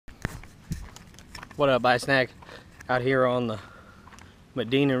What up, Ice Snack? Out here on the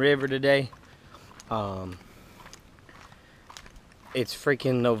Medina River today. It's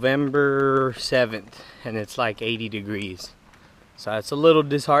freaking November 7th and it's like 80 degrees. So it's a little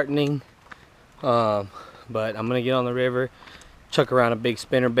disheartening. But I'm gonna get on the river, chuck around a big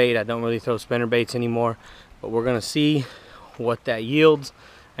spinner bait. I don't really throw spinner baits anymore, but we're gonna see what that yields,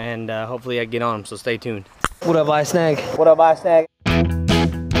 and hopefully I get on them, so stay tuned. What up, Ice Snack? What up, Ice Snack?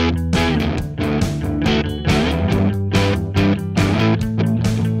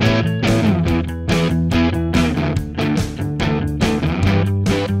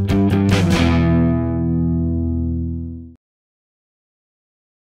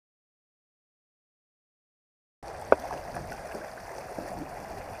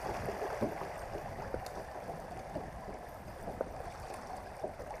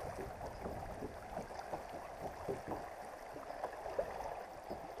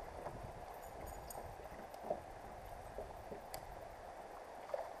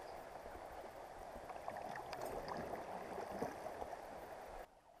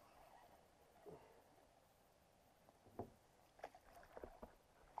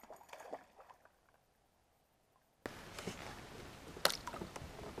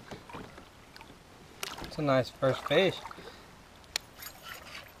 It's a nice first fish.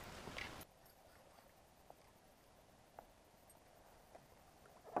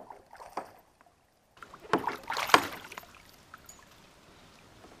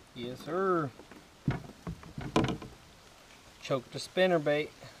 Yes, sir. Choked the spinner bait.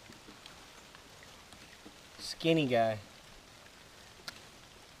 Skinny guy.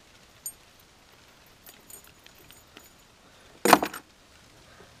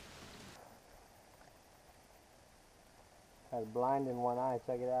 Had a blind in one eye,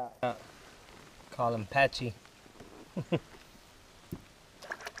 check it out. Call him Patchy.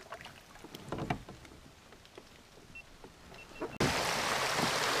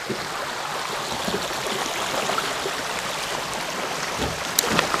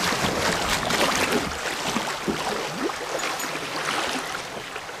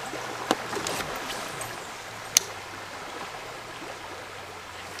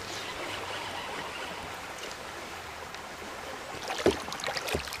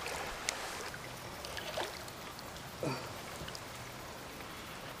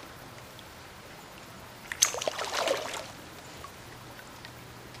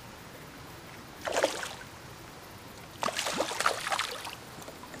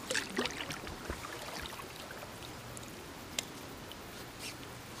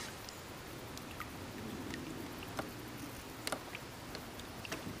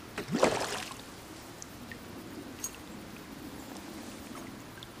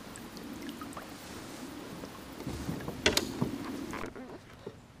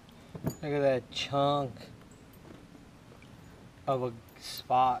 Look at that chunk of a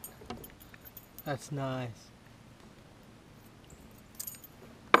spot. That's nice.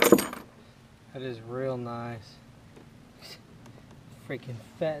 That is real nice. Freaking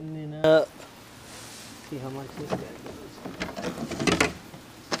fattening up. See how much this guy goes.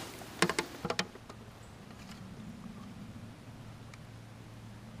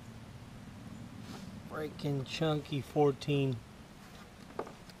 Freaking chunky 14.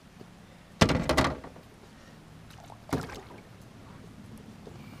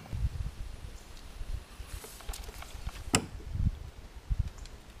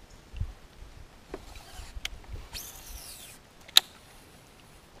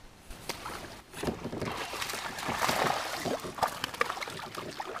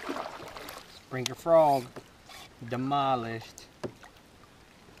 Sprinkler frog demolished.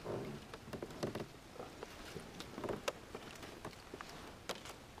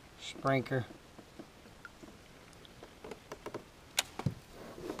 Sprinkler.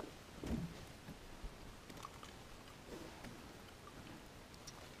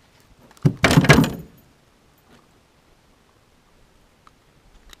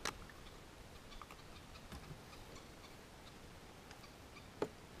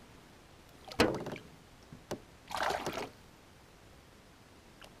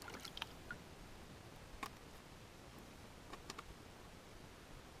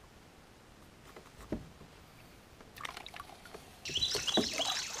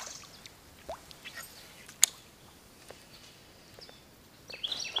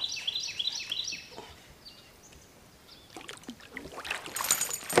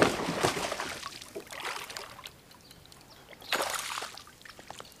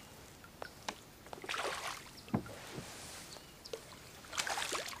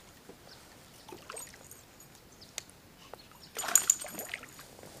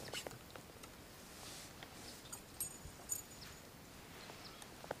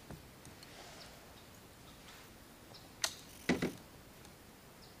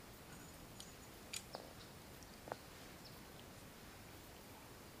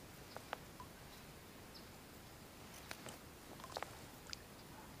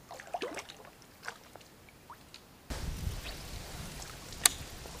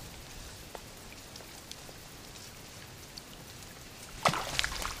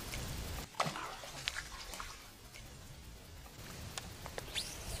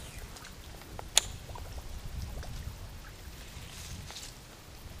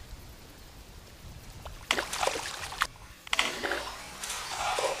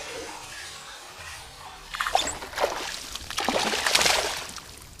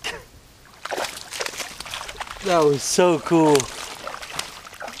 That was so cool.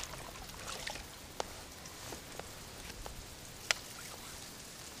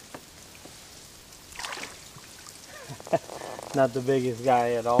 Not the biggest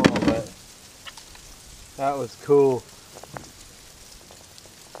guy at all, but that was cool.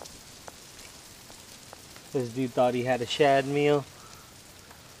 This dude thought he had a shad meal.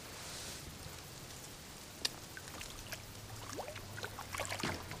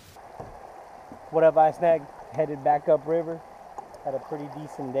 What up, I snagged? Headed back upriver. Had a pretty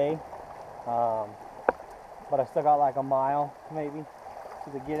decent day. But I still got like a mile maybe to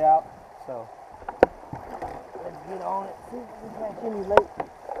the get out. So let's get on it. See if we catch any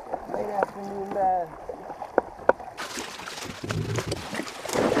late afternoon bad.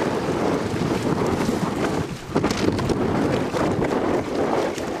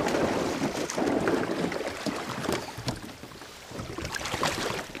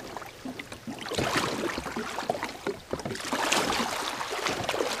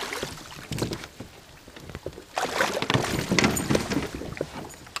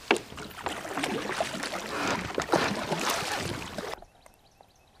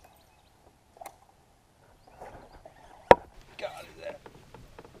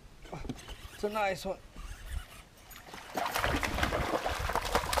 It's a nice one.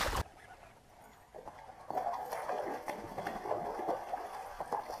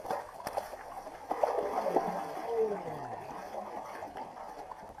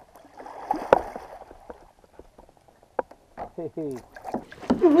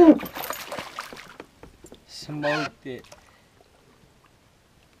 Smoked it.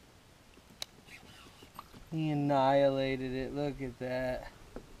 He annihilated it. Look at that.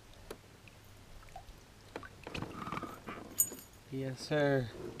 Yes, sir.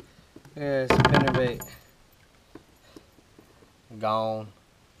 Yeah, spinnerbait. Gone.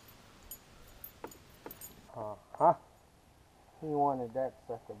 Huh? He wanted that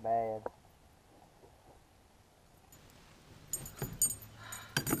sucker bad.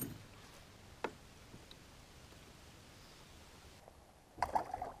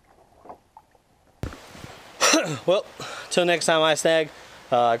 Well, till next time I snag.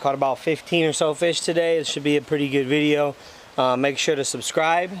 I caught about 15 or so fish today. It should be a pretty good video. Make sure to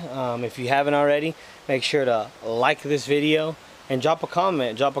subscribe if you haven't already. Make sure to like this video and drop a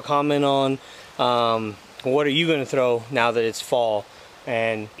comment. Drop a comment on what are you going to throw now that it's fall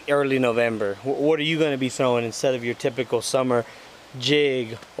and early November. What are you going to be throwing instead of your typical summer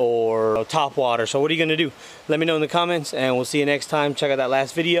jig or top water? So what are you going to do? Let me know in the comments, and we'll see you next time. Check out that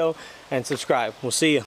last video and subscribe. We'll see you.